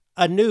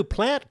A new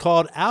plant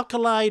called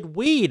alkali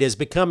weed is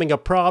becoming a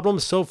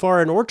problem so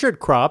far in orchard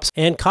crops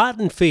and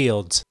cotton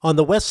fields on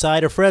the west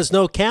side of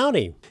Fresno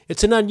County.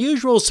 It's an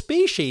unusual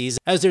species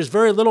as there's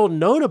very little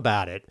known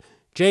about it.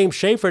 James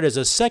Schaefert is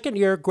a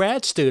second-year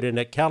grad student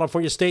at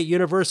California State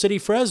University,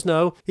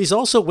 Fresno. He's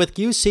also with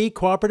UC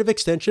Cooperative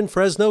Extension,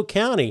 Fresno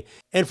County.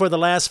 And for the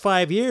last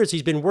 5 years,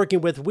 he's been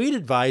working with weed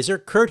advisor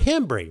Kurt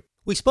Hembry.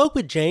 We spoke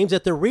with James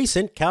at the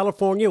recent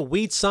California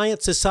Weed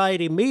Science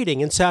Society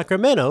meeting in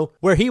Sacramento,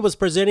 where he was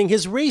presenting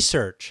his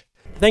research.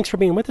 Thanks for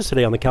being with us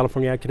today on the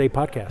California Ag Today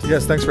podcast.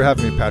 Yes, thanks for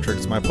having me, Patrick.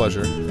 It's my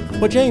pleasure.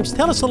 Well, James,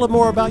 tell us a little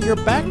more about your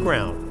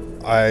background.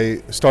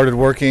 I started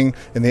working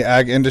in the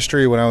ag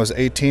industry when I was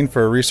 18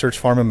 for a research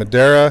farm in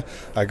Madera.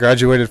 I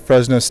graduated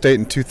Fresno State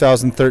in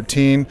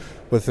 2013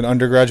 with an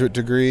undergraduate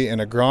degree in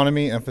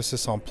agronomy,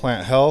 emphasis on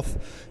plant health,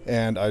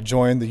 and I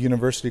joined the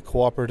University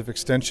Cooperative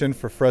Extension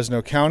for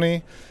Fresno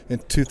County in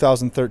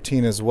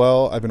 2013 as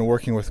well. I've been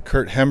working with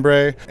Kurt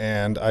Hembry,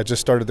 and I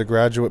just started the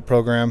graduate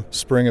program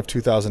spring of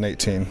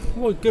 2018.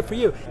 Well, good for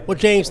you. Well,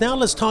 James, now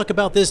let's talk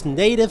about this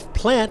native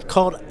plant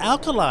called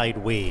alkali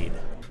weed.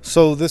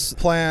 So this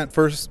plant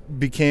first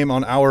became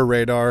on our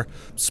radar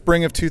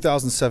spring of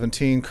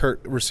 2017.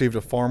 Kurt received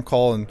a farm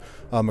call and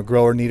a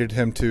grower needed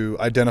him to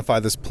identify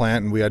this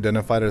plant, and we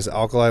identified it as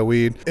alkali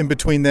weed. In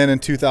between then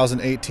and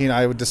 2018,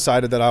 I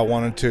decided that I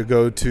wanted to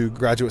go to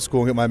graduate school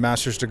and get my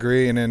master's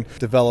degree, and in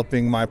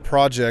developing my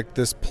project,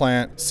 this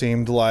plant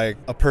seemed like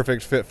a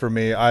perfect fit for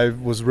me. I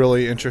was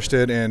really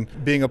interested in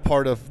being a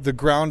part of the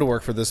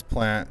groundwork for this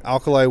plant.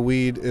 Alkali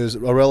weed is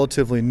a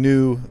relatively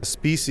new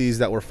species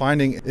that we're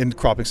finding in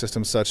cropping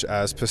systems such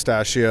as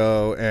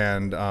pistachio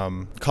and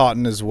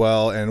cotton as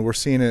well, and we're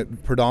seeing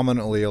it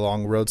predominantly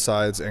along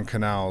roadsides and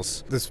canals.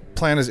 This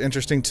plant is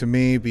interesting to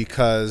me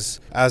because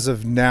as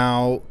of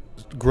now,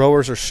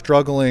 growers are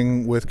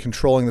struggling with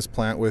controlling this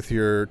plant with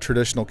your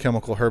traditional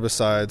chemical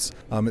herbicides.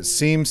 It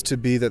seems to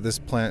be that this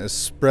plant is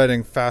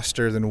spreading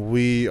faster than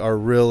we are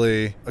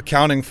really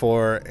accounting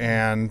for,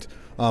 and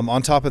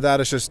on top of that,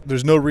 it's just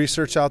there's no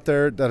research out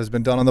there that has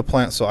been done on the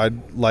plant, so I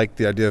like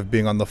the idea of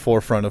being on the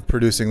forefront of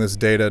producing this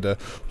data to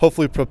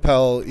hopefully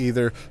propel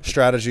either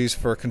strategies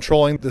for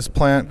controlling this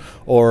plant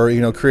or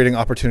creating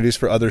opportunities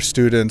for other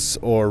students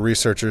or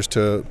researchers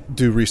to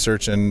do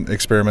research and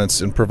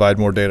experiments and provide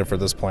more data for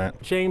this plant.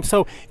 James,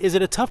 so is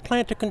it a tough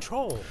plant to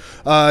control?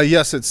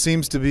 Yes, it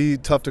seems to be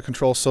tough to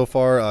control so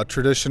far.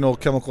 Traditional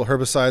chemical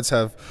herbicides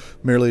have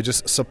merely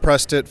just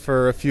suppressed it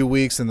for a few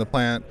weeks and the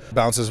plant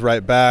bounces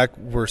right back.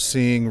 We're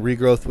seeing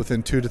regrowth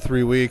within 2 to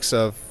 3 weeks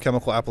of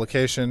chemical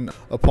application.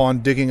 Upon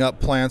digging up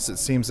plants, it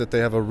seems that they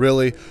have a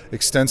really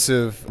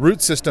extensive root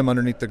system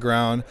underneath the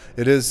ground.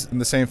 It is in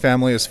the same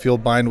family as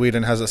field bindweed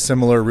and has a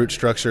similar root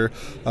structure,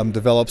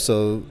 develops a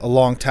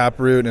long tap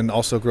root and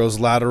also grows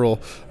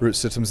lateral root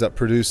systems that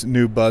produce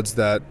new buds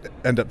that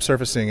end up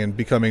surfacing and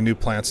becoming new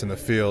plants in the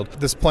field.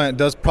 This plant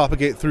does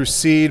propagate through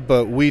seed,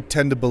 but we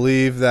tend to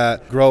believe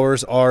that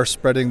growers are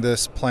spreading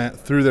this plant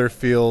through their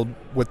field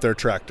with their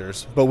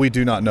tractors, but we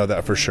do not know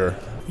that for sure.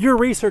 Your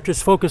research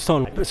is focused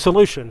on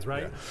solutions,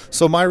 right?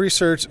 So my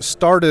research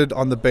started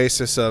on the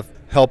basis of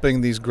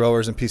helping these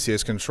growers and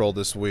PCAs control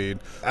this weed.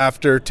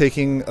 After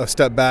taking a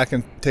step back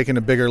and taking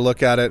a bigger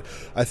look at it,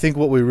 I think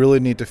what we really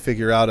need to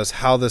figure out is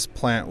how this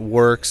plant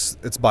works,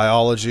 its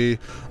biology,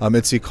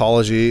 its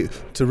ecology,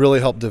 to really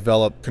help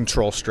develop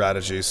control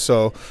strategies.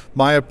 So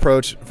my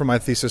approach for my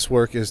thesis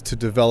work is to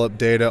develop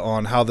data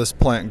on how this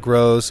plant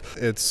grows,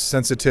 its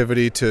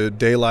sensitivity to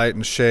daylight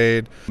and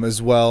shade,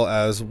 as well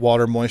as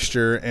water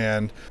moisture.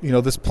 And,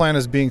 this plant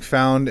is being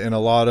found in a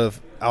lot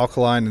of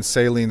alkaline and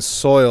saline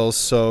soils,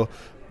 so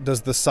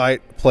does the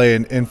site play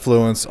an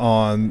influence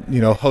on,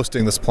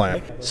 hosting this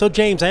plant? So,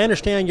 James, I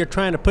understand you're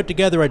trying to put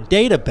together a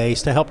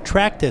database to help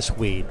track this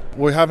weed.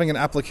 We're having an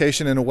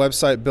application and a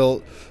website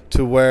built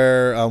to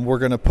where we're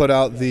going to put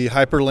out the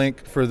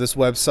hyperlink for this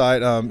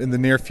website in the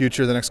near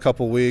future, the next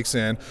couple weeks.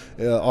 And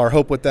our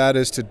hope with that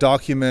is to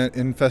document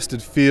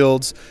infested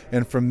fields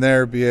and from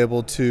there be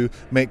able to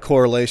make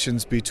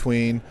correlations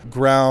between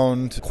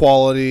ground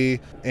quality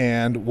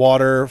and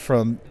water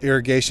from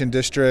irrigation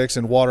districts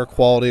and water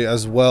quality,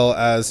 as well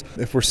as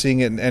if we're seeing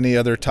it in any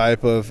other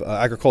type of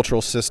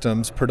agricultural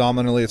systems.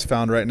 Predominantly it's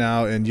found right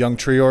now in young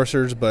tree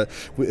orchards, but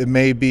it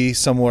may be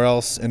somewhere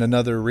else in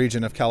another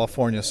region of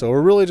California. So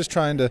we're really just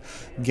trying to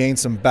gain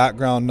some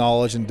background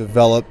knowledge and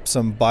develop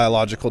some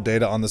biological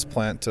data on this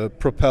plant to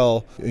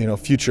propel,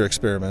 future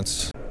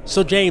experiments.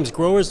 So James,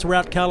 growers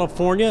throughout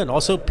California and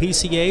also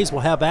PCAs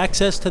will have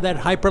access to that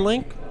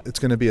hyperlink? It's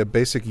going to be a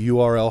basic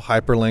URL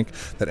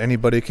hyperlink that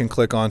anybody can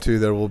click onto.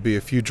 There will be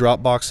a few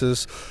drop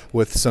boxes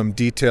with some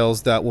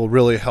details that will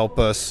really help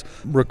us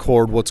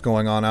record what's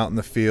going on out in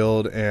the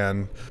field,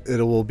 and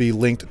it will be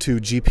linked to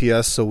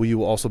GPS, so we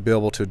will also be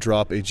able to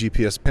drop a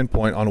GPS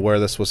pinpoint on where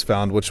this was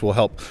found, which will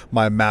help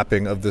my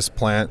mapping of this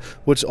plant,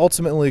 which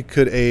ultimately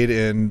could aid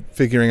in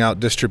figuring out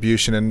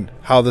distribution and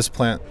how this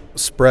plant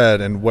spread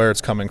and where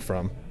it's coming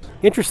from.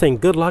 Interesting.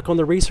 Good luck on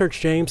the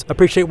research, James.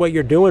 Appreciate what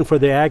you're doing for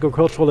the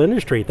agricultural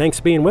industry. Thanks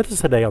for being with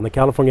us today on the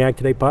California Ag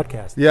Today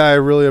podcast. Yeah, I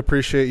really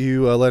appreciate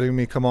you letting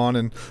me come on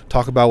and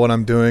talk about what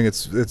I'm doing.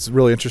 It's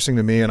really interesting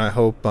to me, and I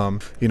hope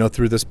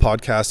through this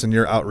podcast and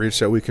your outreach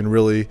that we can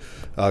really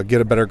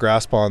get a better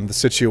grasp on the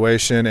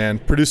situation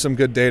and produce some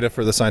good data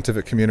for the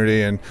scientific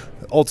community and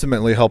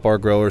ultimately help our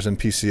growers and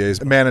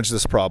PCAs manage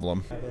this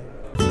problem.